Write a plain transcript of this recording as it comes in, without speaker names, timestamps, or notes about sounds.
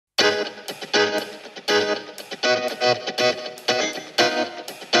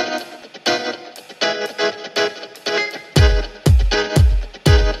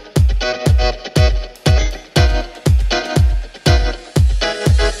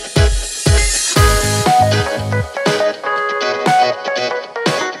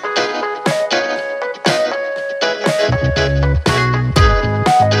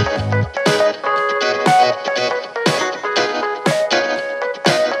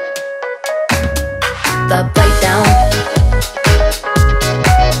the blade down?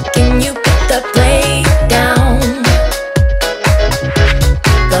 Can you put the blade down?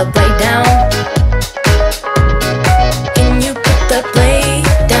 The blade down. Can you put the blade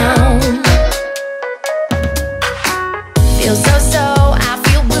down? Feel so, I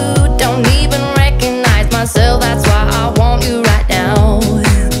feel blue. Don't even recognize myself. That's why I want you right now.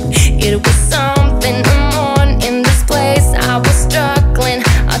 It was something on in this place. I was struggling.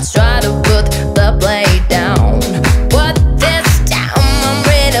 I tried to put the blade down, but this time I'm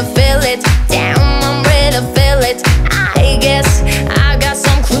ready to feel it. Damn, I'm ready to feel it. I guess I got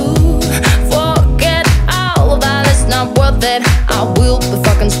some clue. Forget all about it's not worth it. I will be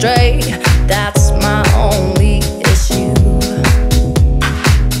fucking straight. That's my only issue.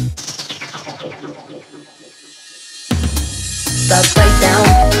 The blade down.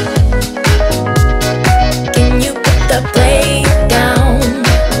 Can you put the blade down?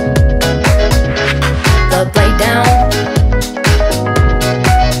 The blade down.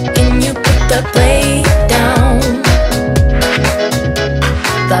 Can you put the blade down?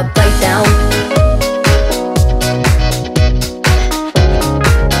 The blade down.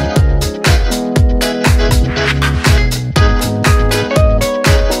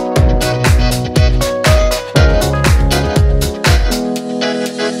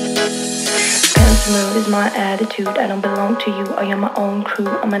 Is my attitude. I don't belong to you. I am my own crew.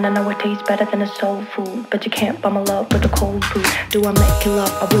 I mean, I know it tastes better than a soul food, but you can't buy my love with a cold brew. Do I make you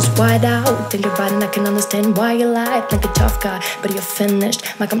love? I was wide out. Think about it and I can understand why you lied. Like a tough guy, but you're finished.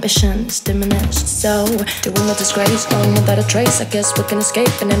 My ambition's diminished. So, doing no disgrace, home without a trace. I guess we can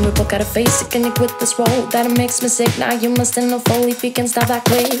escape and then we both gotta face it. Can you quit this role? That it makes me sick. Now you must know fully if you can stop that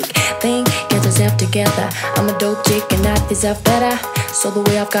quick. Think, get yourself together. I'm a dope chick and I deserve better. So the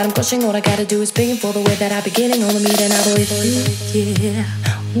way I've got him crushing, all I gotta do is pay for the way that I'm beginning on the meet and I believe, yeah,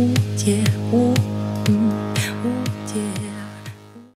 ooh, yeah, ooh,